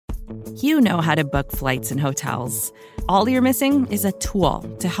You know how to book flights and hotels. All you're missing is a tool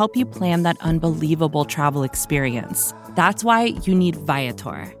to help you plan that unbelievable travel experience. That's why you need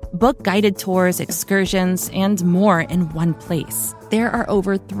Viator. Book guided tours, excursions, and more in one place. There are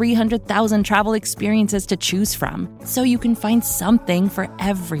over 300,000 travel experiences to choose from, so you can find something for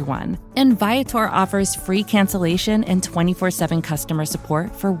everyone. And Viator offers free cancellation and 24/7 customer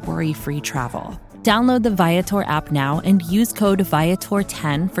support for worry-free travel. Download the Viator app now and use code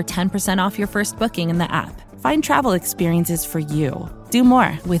Viator10 for 10% off your first booking in the app. Find travel experiences for you. Do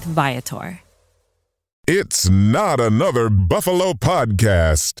more with Viator. It's not another Buffalo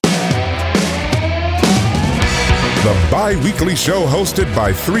podcast. The bi-weekly show hosted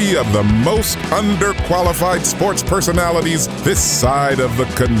by three of the most underqualified sports personalities this side of the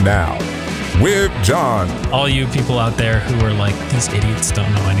canal. With John. All you people out there who are like, these idiots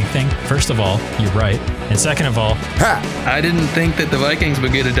don't know anything. First of all, you're right. And second of all, Pat. I didn't think that the Vikings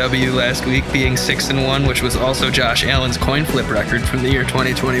would get a W last week, being 6-1, which was also Josh Allen's coin flip record from the year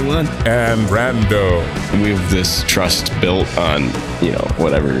 2021. And Brando. We have this trust built on,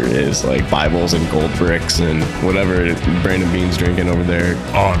 whatever it is, like Bibles and gold bricks and whatever Brandon Bean's drinking over there.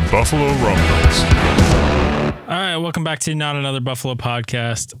 On Buffalo Rumblings. all right, welcome back to Not Another Buffalo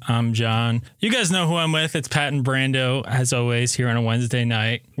Podcast. I'm John. You guys know who I'm with. It's Pat and Brando, as always, here on a Wednesday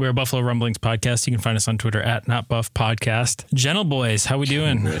night. We're a Buffalo Rumblings podcast. You can find us on Twitter at NotBuffPodcast. Gentle boys, how we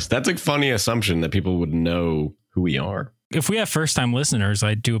doing? That's a funny assumption that people would know who we are. If we have first-time listeners,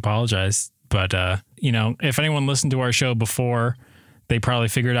 I do apologize. But, if anyone listened to our show before, they probably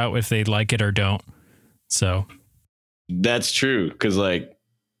figured out if they like it or don't. So that's true. Because,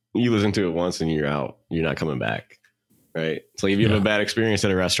 you listen to it once and you're out. You're not coming back, right? It's like if you have a bad experience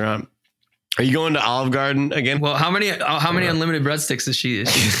at a restaurant, are you going to Olive Garden again? Well, how many unlimited breadsticks is she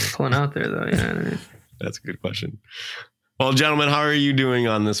pulling out there, though? Yeah, that's a good question. Well, gentlemen, how are you doing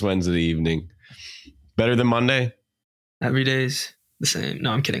on this Wednesday evening? Better than Monday? Every day's the same.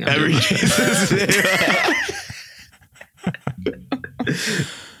 No, I'm kidding. Every day's the same.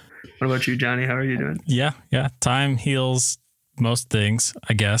 What about you, Johnny? How are you doing? Yeah. Time heals most things,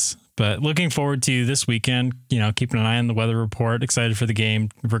 I guess. But looking forward to this weekend, keeping an eye on the weather report, excited for the game,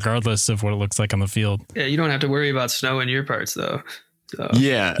 regardless of what it looks like on the field. Yeah, you don't have to worry about snow in your parts, though. So.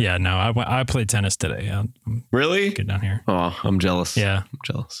 Yeah. Yeah, no, I played tennis today. I'm really? good down here. Oh, I'm jealous. Yeah. I'm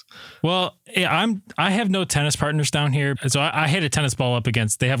jealous. Well, yeah, I have no tennis partners down here. So I hit a tennis ball up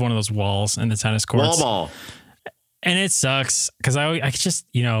against, they have one of those walls in the tennis courts. Wall ball. And it sucks because I just,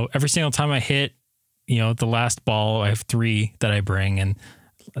 every single time I hit, the last ball, I have 3 that I bring. And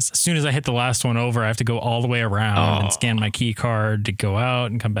as soon as I hit the last one over, I have to go all the way around and scan my key card to go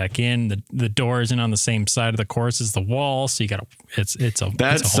out and come back in. The door isn't on the same side of the course as the wall. So you got to,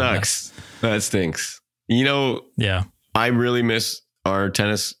 that sucks. That stinks. Yeah. I really miss our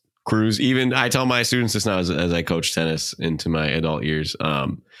tennis crews. Even I tell my students this now as I coach tennis into my adult years.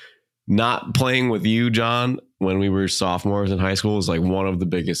 Not playing with you, John, when we were sophomores in high school is like one of the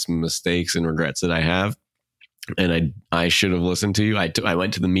biggest mistakes and regrets that I have. And I should have listened to you. I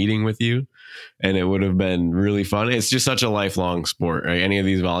went to the meeting with you and it would have been really fun. It's just such a lifelong sport, right? Any of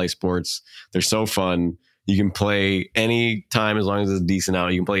these volley sports, they're so fun. You can play any time as long as it's decent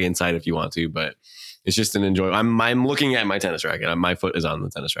out. You can play inside if you want to, but it's just an enjoy. I'm looking at my tennis racket. My foot is on the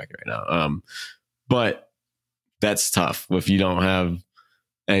tennis racket right now. But that's tough if you don't have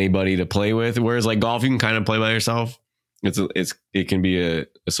anybody to play with. Whereas like golf, you can kind of play by yourself. It can be a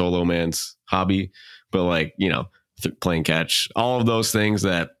solo man's hobby, but playing catch, all of those things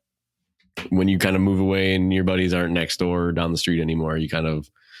that when you kind of move away and your buddies aren't next door or down the street anymore, you kind of,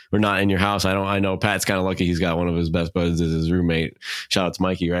 or not in your house. I know Pat's kind of lucky. He's got one of his best buds as his roommate. Shout out to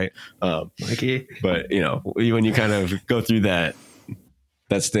Mikey, right? Mikey. But when you kind of go through that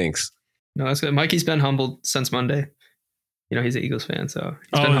stinks. No, that's good. Mikey's been humbled since Monday. He's an Eagles fan, so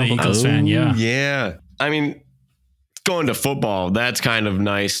he's been the humbled. Eagles fan, yeah. Yeah. I mean, going to football, that's kind of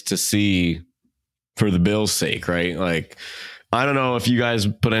nice to see for the Bills' sake, right? Like, I don't know if you guys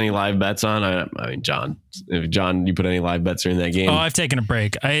put any live bets on. I mean, John, you put any live bets during that game? Oh, I've taken a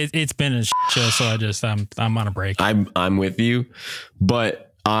break. It's been a show, so I'm on a break. I'm with you,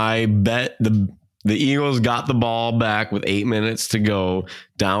 but I bet the Eagles got the ball back with 8 minutes to go,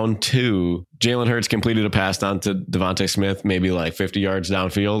 down 2. Jalen Hurts completed a pass down to Devontae Smith, maybe like 50 yards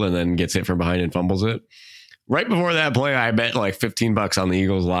downfield, and then gets hit from behind and fumbles it. Right before that play, I bet like $15 on the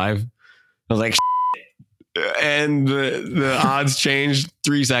Eagles live. I was like, and the odds changed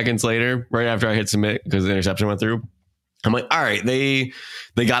 3 seconds later, right after I hit submit because the interception went through. I'm like, all right, they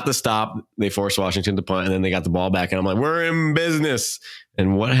got the stop. They forced Washington to punt, and then they got the ball back. And I'm like, we're in business.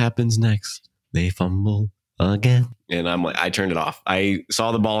 And what happens next? They fumble again. And I'm like, I turned it off. I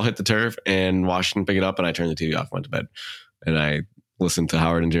saw the ball hit the turf and Washington pick it up, and I turned the TV off, went to bed. And I listened to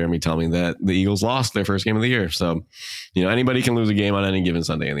Howard and Jeremy tell me that the Eagles lost their first game of the year. So, anybody can lose a game on any given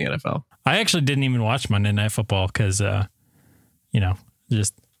Sunday in the NFL. I actually didn't even watch Monday Night Football because,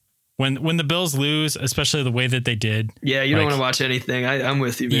 just when the Bills lose, especially the way that they did. Yeah, you don't want to watch anything. I'm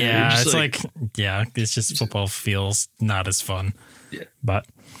with you, man. Yeah, it's just football feels not as fun. Yeah. But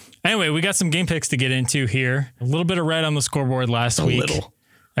anyway, we got some game picks to get into here. A little bit of red on the scoreboard last week. Little.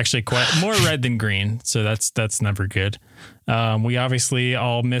 Actually, quite more red than green, so that's never good. We obviously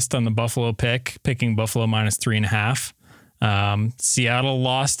all missed on the Buffalo picking Buffalo minus 3.5. Seattle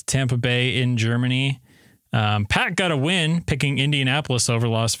lost to Tampa Bay in Germany. Pat got a win picking Indianapolis over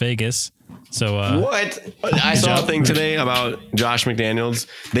Las Vegas. So what? I saw a thing today about Josh McDaniels.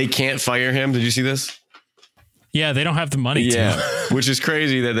 They can't fire him. Did you see this? Yeah, they don't have the money to. Which is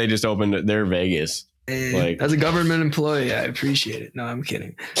crazy that they just opened their Vegas. Hey, as a government employee, I appreciate it. No, I'm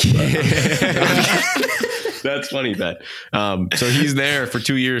kidding. That's funny, Pat. So he's there for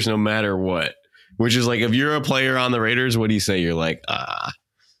 2 years no matter what, which is like, if you're a player on the Raiders, what do you say? You're like,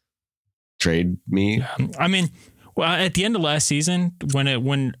 trade me. I mean, well, at the end of last season,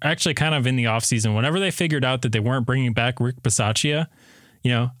 when actually kind of in the off season, whenever they figured out that they weren't bringing back Rick Bisaccia,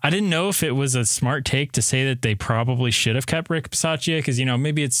 I didn't know if it was a smart take to say that they probably should have kept Rick Bisaccia because,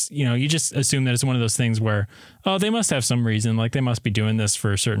 maybe it's, you just assume that it's one of those things where, oh, they must have some reason, like they must be doing this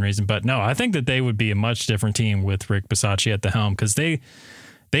for a certain reason. But no, I think that they would be a much different team with Rick Bisaccia at the helm because they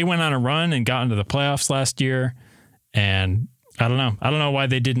went on a run and got into the playoffs last year. And I don't know why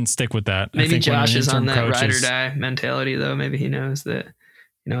they didn't stick with that. Maybe Josh is on that ride or die mentality, though. Maybe he knows that,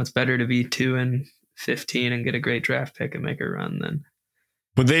 it's better to be 2-15 and get a great draft pick and make a run than.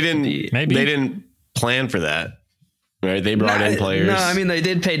 But they didn't plan for that, right? They brought in players. No, I mean, they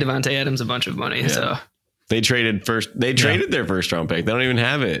did pay Devontae Adams a bunch of money. Yeah. So they traded their first round pick. They don't even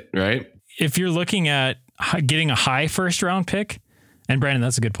have it, right? If you're looking at getting a high first round pick, and Brandon,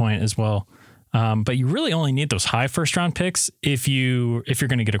 that's a good point as well. But you really only need those high first round picks if you're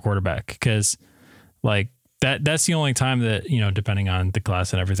going to get a quarterback, because like that's the only time that, depending on the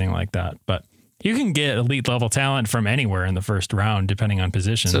class and everything like that. But you can get elite level talent from anywhere in the first round, depending on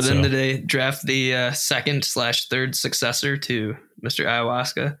position. So then did they draft the second/third successor to Mr.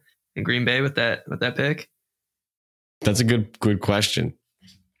 Ayahuasca in Green Bay with that pick? That's a good question.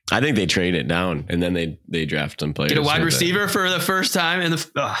 I think they trade it down and then they draft some players. Get a wide receiver for the first time in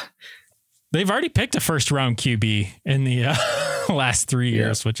the. They've already picked a first round QB in the last 3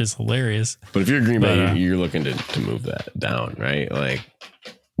 years, which is hilarious. But if you're Green Bay, you're looking to move that down, right?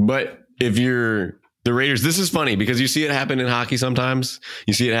 But if you're the Raiders, this is funny because you see it happen in hockey sometimes.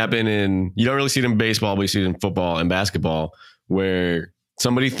 You see it happen you don't really see it in baseball, but you see it in football and basketball, where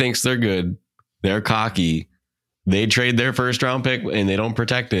somebody thinks they're good, they're cocky, they trade their first round pick and they don't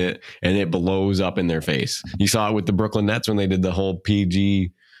protect it, and it blows up in their face. You saw it with the Brooklyn Nets when they did the whole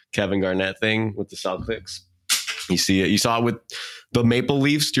PG Kevin Garnett thing with the Celtics. You see it. You saw it with the Maple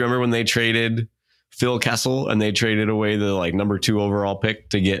Leafs. Do you remember when they traded Phil Kessel and they traded away the number 2 overall pick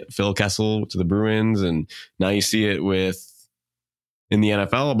to get Phil Kessel to the Bruins? And now you see it in the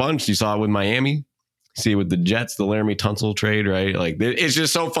NFL a bunch. You saw it with Miami. You see it with the Jets, the Laramie Tunsil trade, right? It's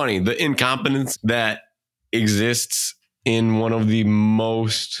just so funny. The incompetence that exists in one of the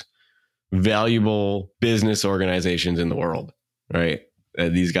most valuable business organizations in the world, right?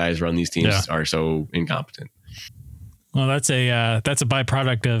 These guys run these teams are so incompetent. Well, that's a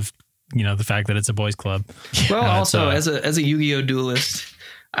byproduct of the fact that it's a boys club. Well, also as a Yu-Gi-Oh duelist,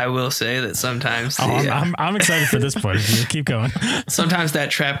 I will say that sometimes I'm excited for this point of view. Keep going. Sometimes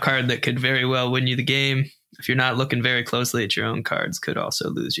that trap card that could very well win you the game, if you're not looking very closely at your own cards, could also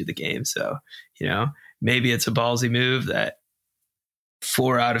lose you the game. So maybe it's a ballsy move that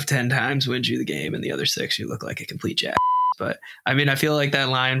 4 out of 10 times wins you the game, and the other 6 you look like a complete jack. But I mean, I feel like that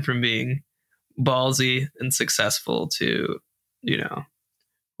line from being ballsy and successful to,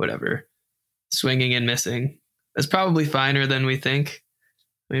 whatever, swinging and missing is probably finer than we think.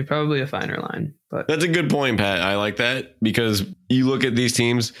 I mean, probably a finer line. But that's a good point, Pat. I like that because you look at these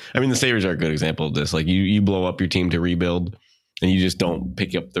teams. I mean, the Sabres are a good example of this. Like you blow up your team to rebuild and you just don't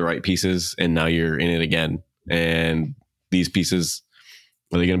pick up the right pieces, and now you're in it again. And these pieces,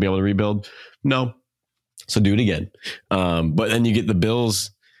 are they going to be able to rebuild? No. So do it again. But then you get the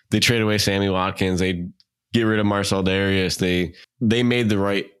Bills. They trade away Sammy Watkins. They get rid of Marcel Darius. They made the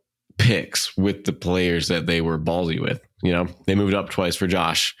right picks with the players that they were ballsy with. They moved up twice for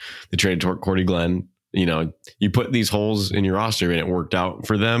Josh. They traded Cordy Glenn. You put these holes in your roster and it worked out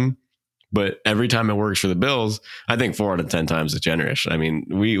for them. But every time it works for the Bills, I think 4 out of 10 times it's generous. I mean,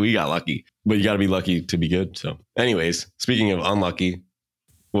 we got lucky, but you got to be lucky to be good. So anyways, speaking of unlucky,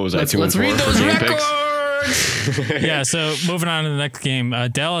 what was that? 2 and 4 read those for game records. Yeah. So moving on to the next game,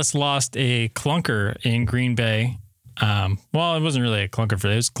 Dallas lost a clunker in Green Bay. Well, it wasn't really a clunker for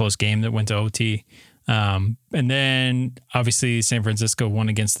this. It was a close game that went to OT. And then obviously San Francisco won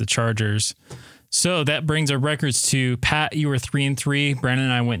against the Chargers. So that brings our records to Pat. You were 3-3. Brandon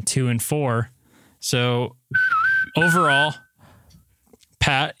and I went 2-4. So overall,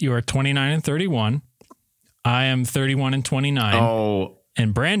 Pat, you are 29-31. I am 31-29. Oh,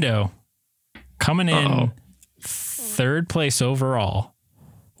 and Brando coming in third place overall.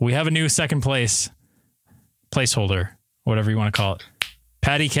 We have a new second place placeholder, whatever you want to call it.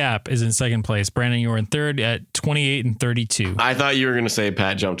 Patty Cap is in second place. Brandon, you were in third at 28-32. I thought you were going to say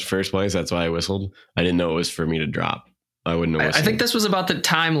Pat jumped to first place. That's why I whistled. I didn't know it was for me to drop. I wouldn't have whistled. I think this was about the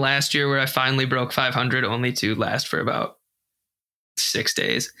time last year where I finally broke 500, only to last for about 6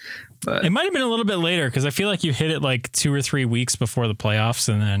 days. But it might have been a little bit later because I feel like you hit it like 2 or 3 weeks before the playoffs,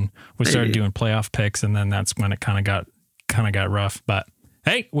 and then we started doing playoff picks, and then that's when it kind of got rough. But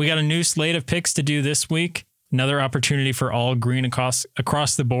hey, we got a new slate of picks to do this week. Another opportunity for all green across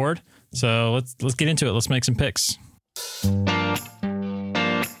the board. So let's get into it. Let's make some picks.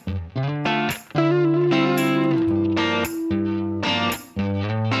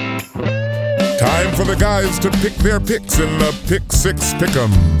 Time for the guys to pick their picks in the Pick Six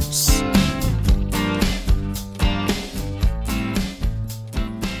Pick'ems.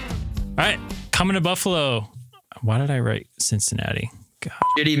 All right, coming to Buffalo. Why did I write Cincinnati? God.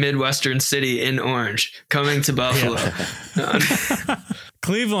 Shitty Midwestern city in orange coming to Buffalo.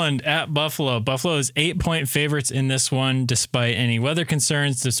 Cleveland at Buffalo. Buffalo is 8-point favorites in this one, despite any weather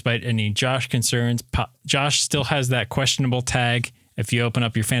concerns, despite any Josh concerns. Josh still has that questionable tag if you open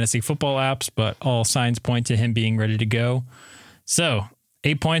up your fantasy football apps, but all signs point to him being ready to go. So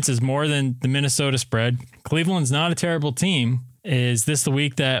 8 points is more than the Minnesota spread. Cleveland's not a terrible team. Is this the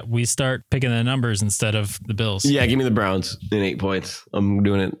week that we start picking the numbers instead of the Bills? Yeah, give me the Browns in 8 points. I'm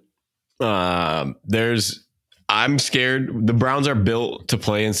doing it. I'm scared. The Browns are built to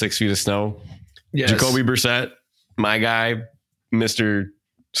play in 6 feet of snow. Yes. Jacoby Brissett, my guy, Mr.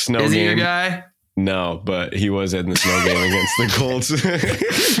 Snow Is game. he your guy? No, but he was in the snow game against the Colts.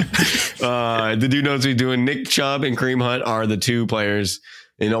 The dude knows what he's doing. Nick Chubb and Kareem Hunt are the two players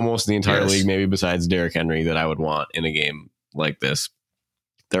in almost the entire league, maybe besides Derrick Henry, that I would want in a game like this.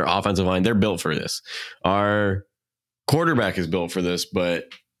 Their offensive line, they're built for this. Our quarterback is built for this, but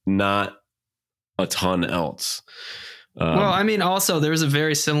not a ton else. Well, I mean, also there was a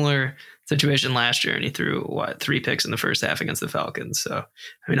very similar situation last year, and he threw 3 picks in the first half against the Falcons. So,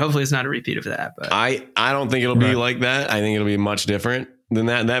 I mean, hopefully it's not a repeat of that. But I don't think it'll be like that. I think it'll be much different than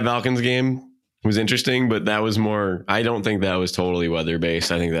that. That Falcons game was interesting, but that was more. I don't think that was totally weather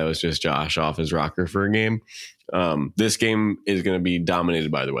based. I think that was just Josh off his rocker for a game. This game is going to be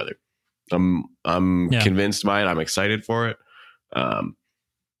dominated by the weather. I'm convinced by it. I'm excited for it.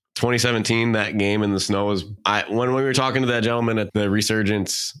 2017, that game in the snow was when we were talking to that gentleman at the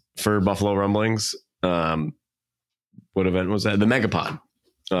Resurgence for Buffalo Rumblings. What event was that? The Megapod.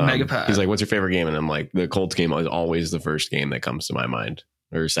 Megapod. He's like, "What's your favorite game?" And I'm like, "The Colts game is always the first game that comes to my mind,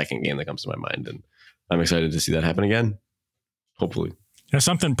 or second game that comes to my mind." And I'm excited to see that happen again. Hopefully. There's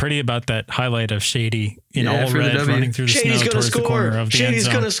something pretty about that highlight of Shady in all red running through the Shady's snow gonna towards the corner of the Shady's end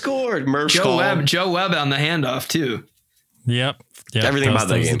zone. gonna score. Murph's Joe Webb on the handoff too. Yep. Everything about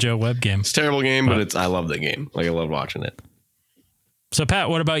that game. The Joe Webb game. It's a terrible game, but I love that game. Like, I love watching it. So Pat,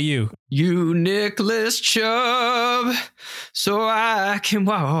 what about you? You Nicholas Chubb, so I can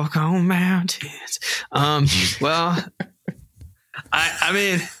walk on mountains. Well, I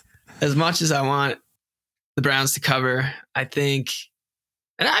mean, as much as I want the Browns to cover, I think,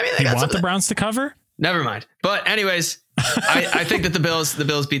 and I mean, you want the Browns to cover? Never mind. But anyways, I think that the Bills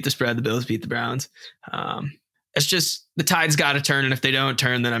beat the spread. The Bills beat the Browns. It's just the tide's got to turn, and if they don't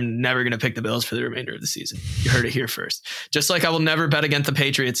turn, then I'm never going to pick the Bills for the remainder of the season. You heard it here first. Just like I will never bet against the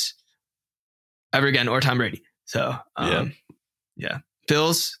Patriots ever again, or Tom Brady. So, yeah.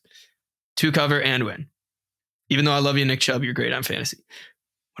 Bills to cover and win. Even though I love you, Nick Chubb, you're great on fantasy.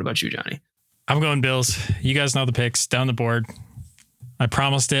 What about you, Johnny? I'm going Bills. You guys know the picks down the board. I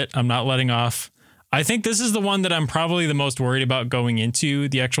promised it. I'm not letting off. I think this is the one that I'm probably the most worried about going into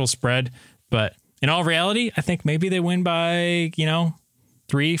the actual spread, but in all reality, I think maybe they win by,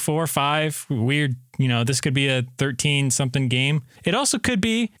 3, 4, 5. Weird. This could be a 13-something game. It also could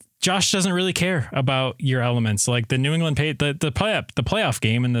be Josh doesn't really care about your elements. Like the New England, the playoff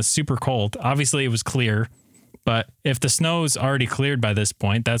game in the super cold. Obviously, it was clear, But if the snow's already cleared by this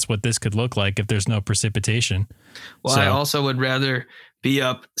point, that's what this could look like if there's no precipitation. Well, I also would rather be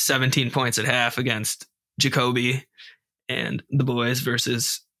up 17 points at half against Jacoby and the boys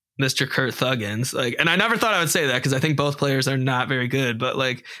versus Mr. Kurt Thuggins. Like, and I never thought I would say that because I think both players are not very good. But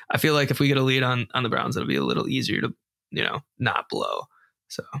like, I feel like if we get a lead on the Browns, it'll be a little easier to, not blow.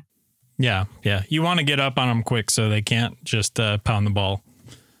 So. Yeah. You want to get up on them quick so they can't just pound the ball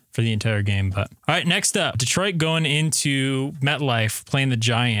for the entire game. But all right, next up, Detroit going into MetLife playing the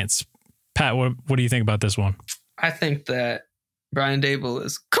Giants. Pat, what do you think about this one? I think that Brian Daboll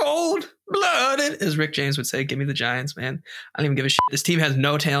is cold-blooded, as Rick James would say. Give me the Giants, man. I don't even give a shit. This team has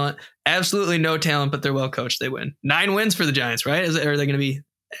no talent, absolutely no talent, but they're well coached. They win. 9 wins for the Giants, right? Or are they going to be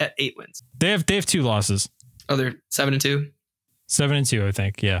at 8 wins? They have 2 losses. Oh, they're 7-2. 7-2, I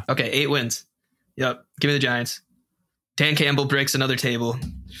think. Yeah. Okay, 8 wins. Yep. Give me the Giants. Dan Campbell breaks another table.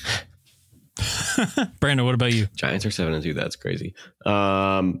 Brandon, what about you? Giants are 7-2. That's crazy.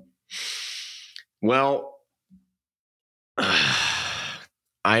 Well,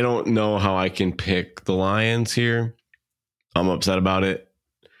 I don't know how I can pick the Lions here. I'm upset about it.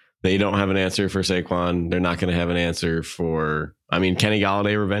 They don't have an answer for Saquon. They're not going to have an answer for, Kenny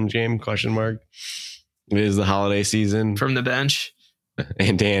Galladay revenge game, ? It is the holiday season. From the bench.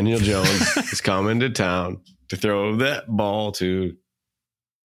 And Daniel Jones is coming to town to throw the ball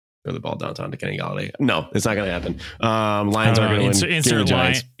downtown to Kenny Galladay. No, it's not going to happen. Lions are going to win.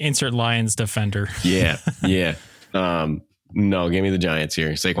 Insert Lions defender. Yeah. No, give me the Giants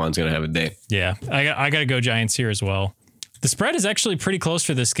here. Saquon's going to have a day. Yeah, I got to go Giants here as well. The spread is actually pretty close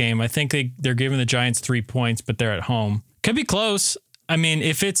for this game. I think they're giving the Giants 3 points, but they're at home. Could be close.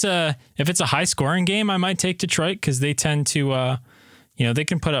 If it's a high scoring game, I might take Detroit because they tend to, they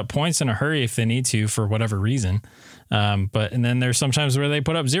can put up points in a hurry if they need to for whatever reason. And then there's sometimes where they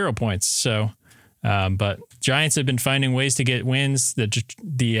put up 0 points. So, but Giants have been finding ways to get wins.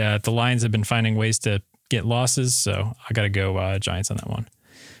 The Lions have been finding ways to get losses. So I got to go Giants on that one.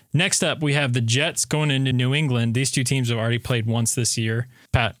 Next up, we have the Jets going into New England. These two teams have already played once this year.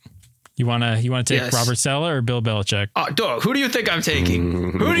 Pat, you wanna take Yes. Robert Saleh or Bill Belichick? Who do you think I'm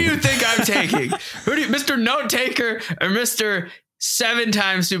taking? Mr. Note Taker or Mr.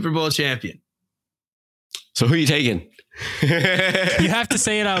 7-time Super Bowl champion? So who are you taking? You have to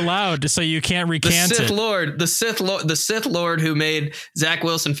say it out loud so you can't recant The it. Sith Lord who made Zach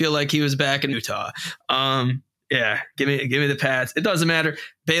Wilson feel like he was back in Utah. Give me the Pats. It doesn't matter.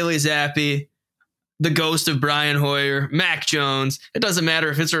 Bailey Zappi, the ghost of Brian Hoyer, Mac Jones. It doesn't matter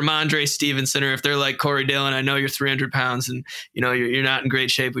if it's Ramondre Stevenson or if they're like Corey Dillon. I know you're 300 pounds and you're not in great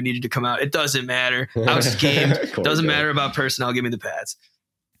shape. We need you to come out. It doesn't matter. I was schemed. Doesn't matter about personnel. Give me the Pats.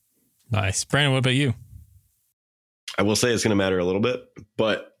 Nice. Brandon, what about you? I will say it's going to matter a little bit,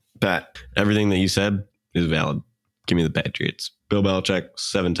 but Pat, everything that you said is valid. Give me the Patriots. Bill Belichick,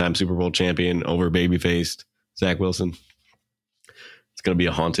 7-time Super Bowl champion over baby-faced Zach Wilson. It's going to be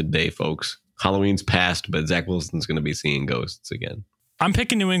a haunted day, folks. Halloween's past, but Zach Wilson's going to be seeing ghosts again. I'm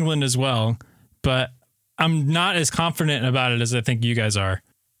picking New England as well, but I'm not as confident about it as I think you guys are.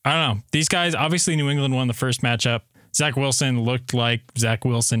 I don't know. These guys, obviously New England won the first matchup. Zach Wilson looked like Zach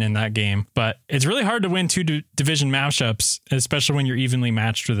Wilson in that game, but it's really hard to win 2 division matchups, especially when you're evenly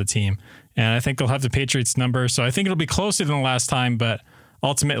matched with a team. And I think they'll have the Patriots number. So I think it'll be closer than the last time, but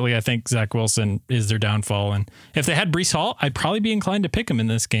ultimately I think Zach Wilson is their downfall. And if they had Breece Hall, I'd probably be inclined to pick him in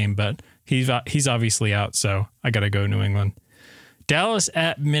this game, but he's obviously out. So I got to go New England. Dallas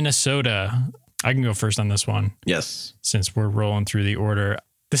at Minnesota. I can go first on this one. Yes. Since we're rolling through the order.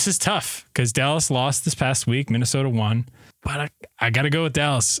 This is tough because Dallas lost this past week. Minnesota won, but I got to go with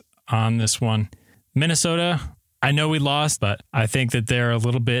Dallas on this one. Minnesota, I know we lost, but I think that they're a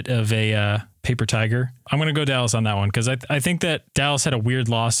little bit of a paper tiger. I'm going to go Dallas on that one because I think that Dallas had a weird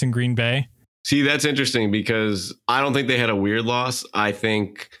loss in Green Bay. See, that's interesting because I don't think they had a weird loss. I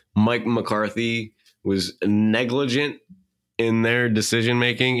think Mike McCarthy was negligent in their decision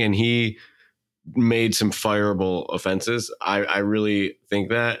making and he made some fireable offenses. I really think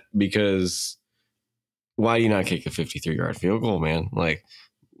that because why do you not kick a 53-yard field goal, man? Like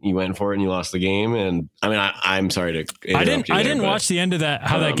you went for it and you lost the game. And I'm sorry to I didn't watch the end of that,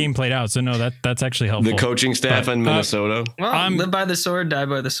 how that game played out. So no, that's actually helpful. The coaching staff in Minnesota. Well, live by the sword, die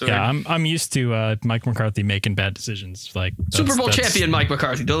by the sword. Yeah, I'm used to Mike McCarthy making bad decisions. Like Super Bowl champion Mike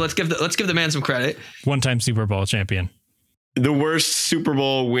McCarthy. Let's give the man some credit. 1-time Super Bowl champion. The worst Super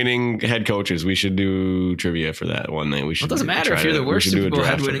Bowl winning head coaches. We should do trivia for that one night. It doesn't matter if you're the worst Super Bowl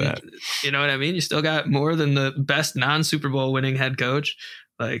head winning. You know what I mean? You still got more than the best non-Super Bowl winning head coach.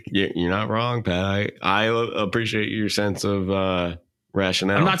 Like you're not wrong, Pat. I appreciate your sense of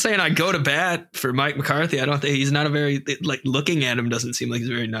rationale. I'm not saying I go to bat for Mike McCarthy. I don't think he's not a very, like, looking at him doesn't seem like he's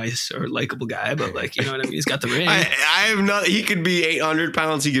a very nice or likable guy, but, like, you know what I mean? He's got the ring. I have not. He could be 800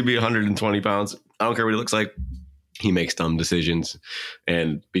 pounds. He could be 120 pounds. I don't care what he looks like. He makes dumb decisions.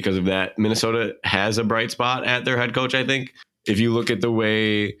 And because of that, Minnesota has a bright spot at their head coach, I think. If you look at the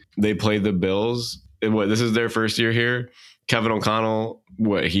way they played the Bills, this is their first year here. Kevin O'Connell,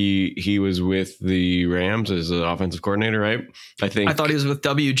 he was with the Rams as an offensive coordinator, right? I thought he was with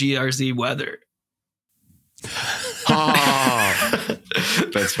WGRZ Weather. Oh,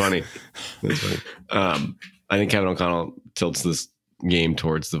 that's funny. I think Kevin O'Connell tilts this game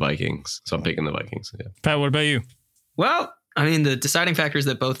towards the Vikings, so I'm picking the Vikings. Yeah. Pat, what about you? Well, I mean, the deciding factor is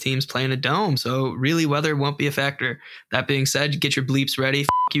that both teams play in a dome, so really weather won't be a factor. That being said, get your bleeps ready. F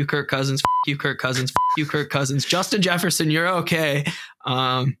you, Kirk Cousins. F you, Kirk Cousins. F you, Kirk Cousins. Justin Jefferson, you're okay.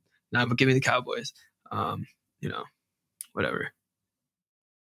 Nah, but give me the Cowboys. Whatever.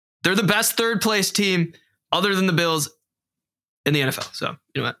 They're the best third place team other than the Bills in the NFL. So,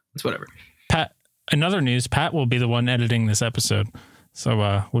 you know what? It's whatever. Pat, another news, Pat will be the one editing this episode.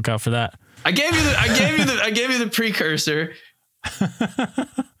 So look out for that. I gave you the precursor.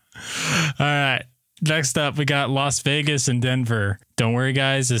 All right. Next up, we got Las Vegas and Denver. Don't worry,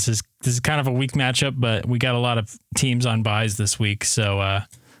 guys. This is kind of a weak matchup, but we got a lot of teams on buys this week. So,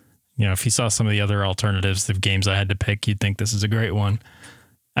 if you saw some of the other alternatives, the games I had to pick, you'd think this is a great one.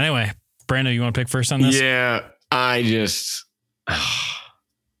 Anyway, Brando, you want to pick first on this? Yeah, I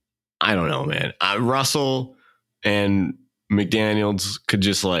don't know, man. Russell and McDaniels could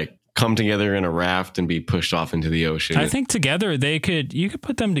just like come together in a raft and be pushed off into the ocean. I think together you could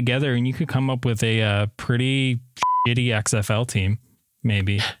put them together and you could come up with a pretty shitty XFL team,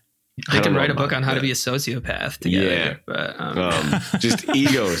 maybe. They can write a book on how to be a sociopath together. Yeah. But just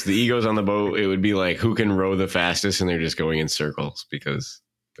egos. The egos on the boat, it would be like who can row the fastest, and they're just going in circles because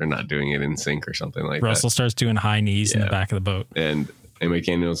they're not doing it in sync or something like Russell starts doing high knees in the back of the boat. And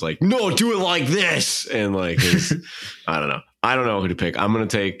McDaniel's like, no, do it like this. And like, I don't know. I don't know who to pick. I'm going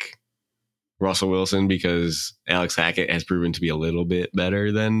to take Russell Wilson because Alex Hackett has proven to be a little bit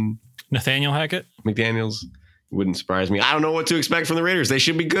better than Nathaniel Hackett. McDaniels. Wouldn't surprise me. I don't know what to expect from the Raiders. They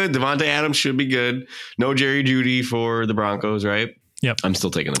should be good. Devontae Adams should be good. No Jerry Jeudy for the Broncos, right? Yep. I'm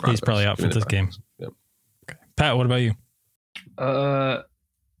still taking the Broncos. He's probably out for this game. Yep. Okay. Pat, what about you? Well,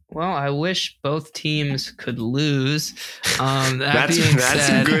 I wish both teams could lose. That's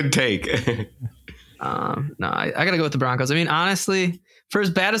a good take. No, I got to go with the Broncos. I mean, honestly, for as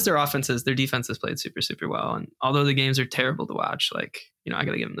bad as their offense is, their defense has played super, super well. And although the games are terrible to watch, I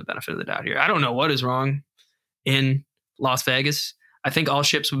got to give them the benefit of the doubt here. I don't know what is wrong in Las Vegas. I think all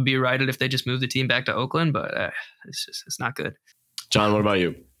ships would be righted if they just moved the team back to Oakland, but it's not good. John, what about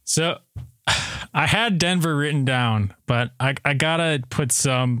you? So I had Denver written down, but I gotta put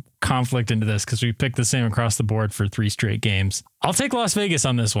some conflict into this because we picked the same across the board for 3 straight games. I'll take Las Vegas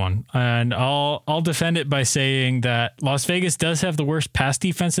on this one, and I'll defend it by saying that Las Vegas does have the worst pass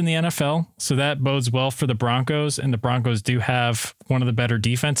defense in the NFL, so that bodes well for the Broncos, and the Broncos do have one of the better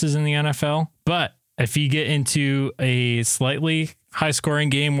defenses in the NFL. But if you get into a slightly high-scoring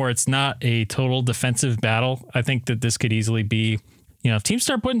game where it's not a total defensive battle, I think that this could easily be, if teams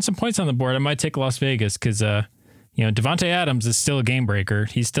start putting some points on the board, I might take Las Vegas because, Devontae Adams is still a game breaker.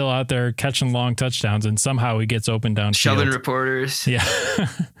 He's still out there catching long touchdowns, and somehow he gets open downfield. Shoving reporters. Yeah,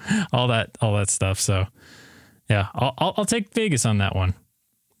 all that stuff. So, yeah, I'll take Vegas on that one.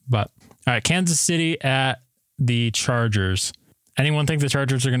 But all right, Kansas City at the Chargers. Anyone think the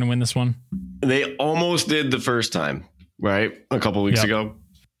Chargers are going to win this one? They almost did the first time, right? A couple weeks ago.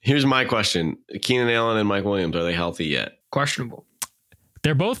 Here's my question. Keenan Allen and Mike Williams, are they healthy yet? Questionable.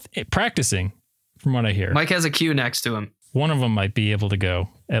 They're both practicing, from what I hear. Mike has a queue next to him. One of them might be able to go,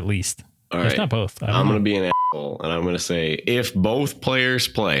 at least. All right. If not both. I'm going to be an asshole, and I'm going to say if both players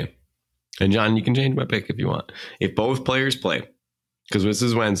play, and John, you can change my pick if you want. If both players play, because this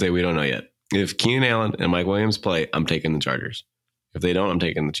is Wednesday, we don't know yet. If Keenan Allen and Mike Williams play, I'm taking the Chargers. If they don't, I'm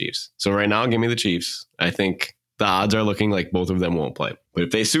taking the Chiefs. So right now, give me the Chiefs. I think the odds are looking like both of them won't play. But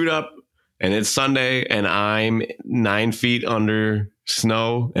if they suit up and it's Sunday and I'm 9 feet under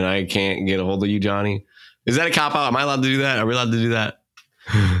snow and I can't get a hold of you, Johnny, is that a cop out? Am I allowed to do that? Are we allowed to do that?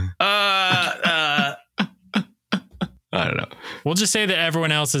 I don't know. We'll just say that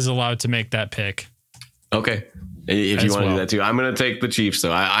everyone else is allowed to make that pick. Okay. If you want to do that too. I'm going to take the Chiefs,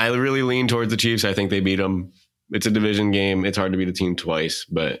 though. I really lean towards the Chiefs. I think they beat them. It's a division game. It's hard to beat a team twice,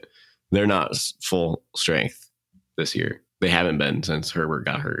 but they're not full strength this year. They haven't been since Herbert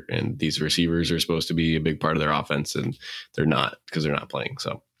got hurt, and these receivers are supposed to be a big part of their offense, and they're not because they're not playing.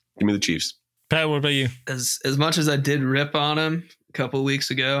 So give me the Chiefs. Pat, what about you? As much as I did rip on him, a couple of weeks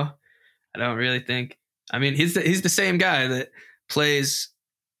ago. I don't really think. I mean, he's the same guy that plays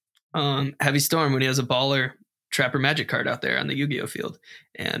Heavy Storm when he has a baller Trapper Magic card out there on the Yu-Gi-Oh field.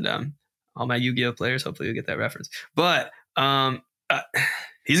 And all my Yu-Gi-Oh players, hopefully you'll get that reference. But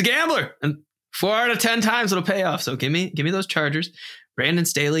he's a gambler, and 4 out of 10 times it'll pay off. So give me those Chargers. Brandon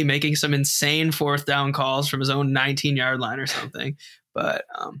Staley making some insane 4th down calls from his own 19-yard line or something. But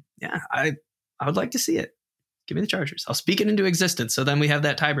I would like to see it. Give me the Chargers. I'll speak it into existence. So then we have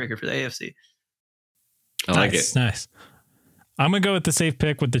that tiebreaker for the AFC. I like it. Nice. I'm going to go with the safe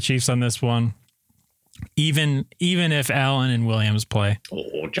pick with the Chiefs on this one. Even if Allen and Williams play.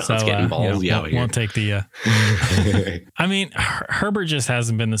 Oh, John's getting ballsy out here. Won't take the... I mean, Herbert just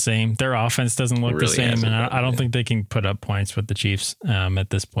hasn't been the same. Their offense doesn't look the same, and I don't think they can put up points with the Chiefs at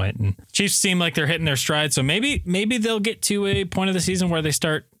this point. And Chiefs seem like they're hitting their stride, so maybe they'll get to a point of the season where they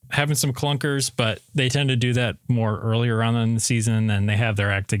start having some clunkers, but they tend to do that more earlier on in the season, and they have their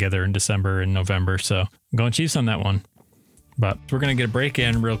act together in December and November. So I'm going Chiefs on that one. But we're going to get a break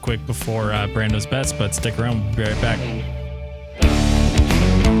in real quick before Brando's bets, but stick around. We'll be right back.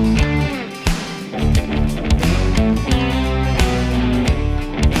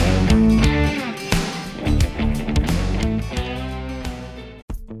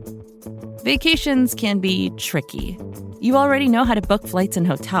 Vacations can be tricky. You already know how to book flights and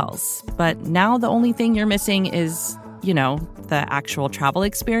hotels, but now the only thing you're missing is, the actual travel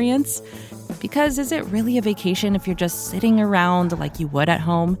experience. Because is it really a vacation if you're just sitting around like you would at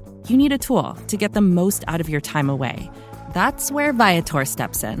home? You need a tool to get the most out of your time away. That's where Viator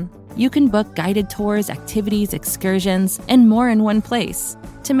steps in. You can book guided tours, activities, excursions, and more in one place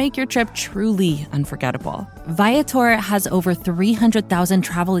to make your trip truly unforgettable. Viator has over 300,000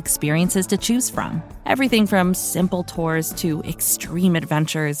 travel experiences to choose from. Everything from simple tours to extreme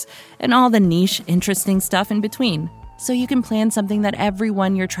adventures and all the niche, interesting stuff in between. So you can plan something that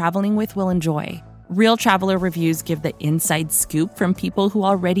everyone you're traveling with will enjoy. Real traveler reviews give the inside scoop from people who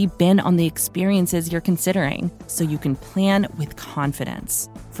already been on the experiences you're considering, so you can plan with confidence.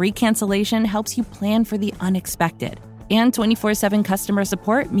 Free cancellation helps you plan for the unexpected. And 24/7 customer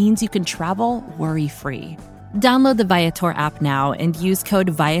support means you can travel worry-free. Download the Viator app now and use code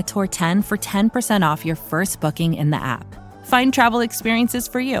Viator10 for 10% off your first booking in the app. Find travel experiences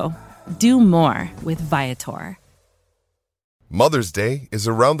for you. Do more with Viator. Mother's Day is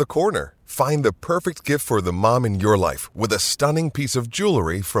around the corner. Find the perfect gift for the mom in your life with a stunning piece of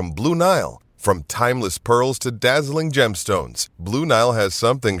jewelry from Blue Nile. From timeless pearls to dazzling gemstones, Blue Nile has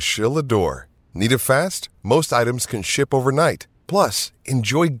something she'll adore. Need it fast? Most items can ship overnight. Plus,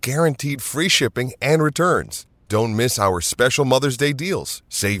 enjoy guaranteed free shipping and returns. Don't miss our special Mother's Day deals.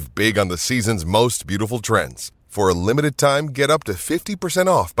 Save big on the season's most beautiful trends. For a limited time, get up to 50%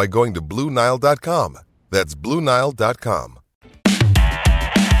 off by going to BlueNile.com. That's BlueNile.com.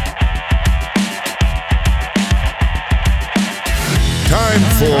 Time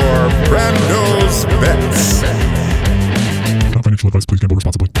for Brando's Bets. Not financial advice. Please gamble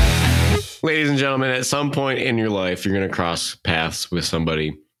responsibly. Ladies and gentlemen, at some point in your life, you're going to cross paths with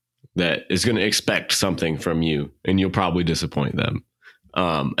somebody that is going to expect something from you, and you'll probably disappoint them.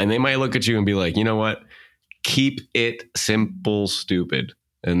 And they might look at you and be like, you know what? Keep it simple, stupid.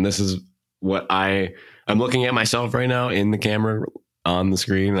 And this is what I'm looking at myself right now in the camera on the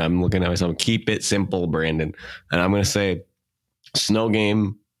screen. I'm looking at myself. Keep it simple, Brandon. And I'm going to say, snow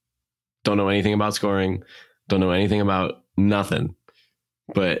game, don't know anything about scoring, don't know anything about nothing,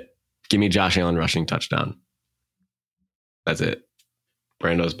 but give me Josh Allen rushing touchdown. That's it.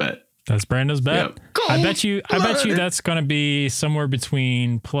 Brando's bet. That's Brando's bet. Yep. I bet you that's going to be somewhere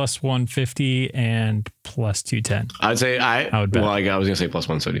between plus 150 and plus 210. I'd say I would bet. Well, I was going to say plus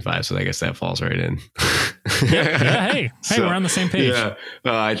 175, so I guess that falls right in. Yeah. Hey, so, we're on the same page. Yeah,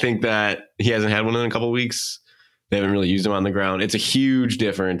 I think that he hasn't had one in a couple of weeks. They haven't really used him on the ground. It's a huge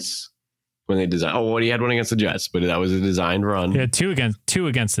difference when they design. Oh, well, he had one against the Jets, but that was a designed run. Yeah, two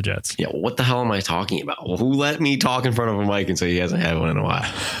against the Jets. Yeah, what the hell am I talking about? Well, who let me talk in front of a mic and say he hasn't had one in a while?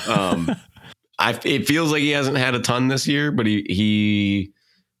 It feels like he hasn't had a ton this year, but he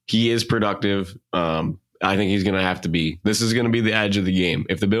is productive. I think he's going to have to be. This is going to be the edge of the game.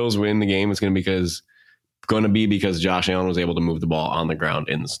 If the Bills win the game, it's going to be because Josh Allen was able to move the ball on the ground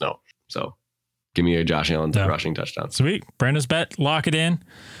in the snow. So give me a Josh Allen rushing touchdown. Sweet. Brando's bet. Lock it in.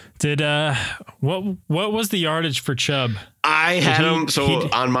 Did what was the yardage for Chubb? I had him. So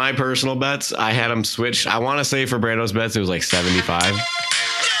on my personal bets, I had him switched. I want to say for Brando's bets, it was like 75.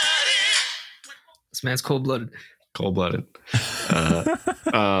 This man's cold-blooded. Cold-blooded.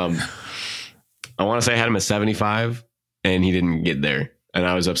 I want to say I had him at 75, and he didn't get there. And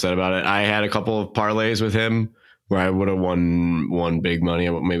I was upset about it. I had a couple of parlays with him where I would have won big money,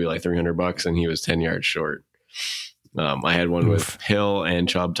 maybe like $300, and he was 10 yards short. I had one with Hill and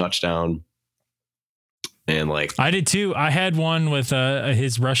Chubb touchdown. And like I did too. I had one with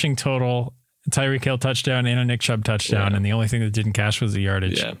his rushing total, Tyreek Hill touchdown and a Nick Chubb touchdown. And the only thing that didn't cash was the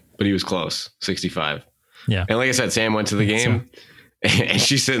yardage. Yeah, but he was close, 65. Yeah. And like I said, Sam went to the game and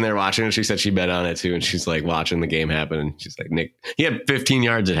she's sitting there watching and she said she bet on it too. And she's like watching the game happen. And she's like, Nick, he had 15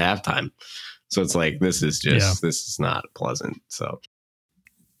 yards at halftime. So it's like, this is not pleasant. So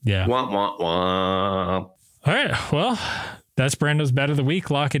yeah. Wah, wah, wah. All right. Well, that's Brando's bet of the week.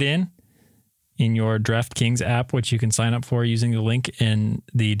 Lock it in your DraftKings app, which you can sign up for using the link in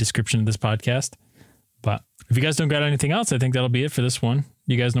the description of this podcast. But if you guys don't got anything else, I think that'll be it for this one.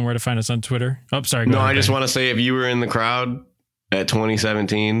 You guys know where to find us on Twitter. Oh, sorry. No, I just want to say if you were in the crowd at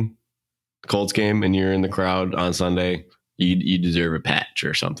 2017 Colts game and you're in the crowd on Sunday, you deserve a patch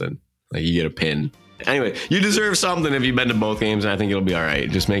or something. Like you get a pin. Anyway, you deserve something if you've been to both games, and I think it'll be all right.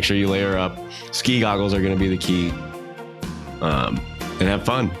 Just make sure you layer up. Ski goggles are going to be the key. And have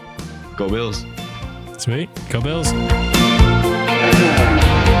fun. Go Bills. Sweet. Go Bills.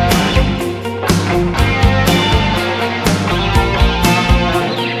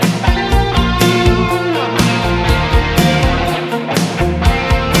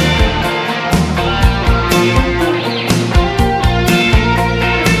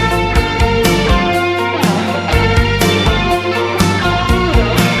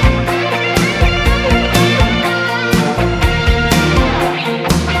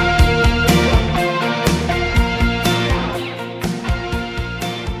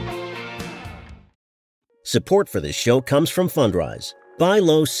 Support for this show comes from Fundrise. Buy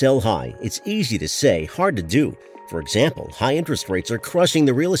low, sell high. It's easy to say, hard to do. For example, high interest rates are crushing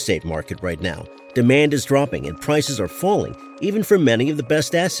the real estate market right now. Demand is dropping and prices are falling, even for many of the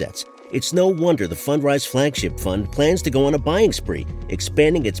best assets. It's no wonder the Fundrise Flagship Fund plans to go on a buying spree,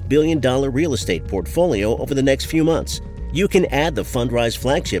 expanding its billion-dollar real estate portfolio over the next few months. You can add the Fundrise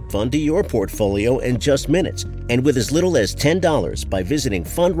Flagship Fund to your portfolio in just minutes, and with as little as $10 by visiting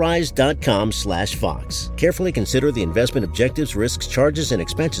fundrise.com/Fox. Carefully consider the investment objectives, risks, charges, and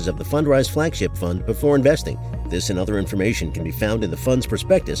expenses of the Fundrise Flagship Fund before investing. This and other information can be found in the fund's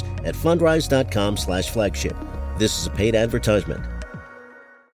prospectus at fundrise.com/flagship. This is a paid advertisement.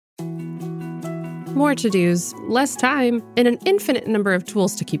 More to-dos, less time, and an infinite number of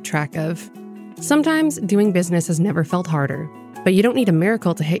tools to keep track of. Sometimes doing business has never felt harder, but you don't need a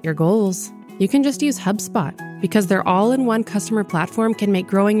miracle to hit your goals. You can just use HubSpot, because their all-in-one customer platform can make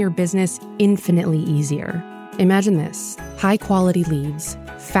growing your business infinitely easier. Imagine this: high-quality leads,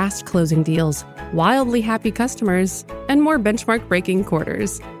 fast closing deals, wildly happy customers, and more benchmark-breaking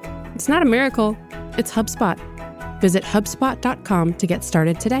quarters. It's not a miracle, it's HubSpot. Visit HubSpot.com to get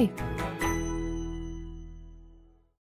started today.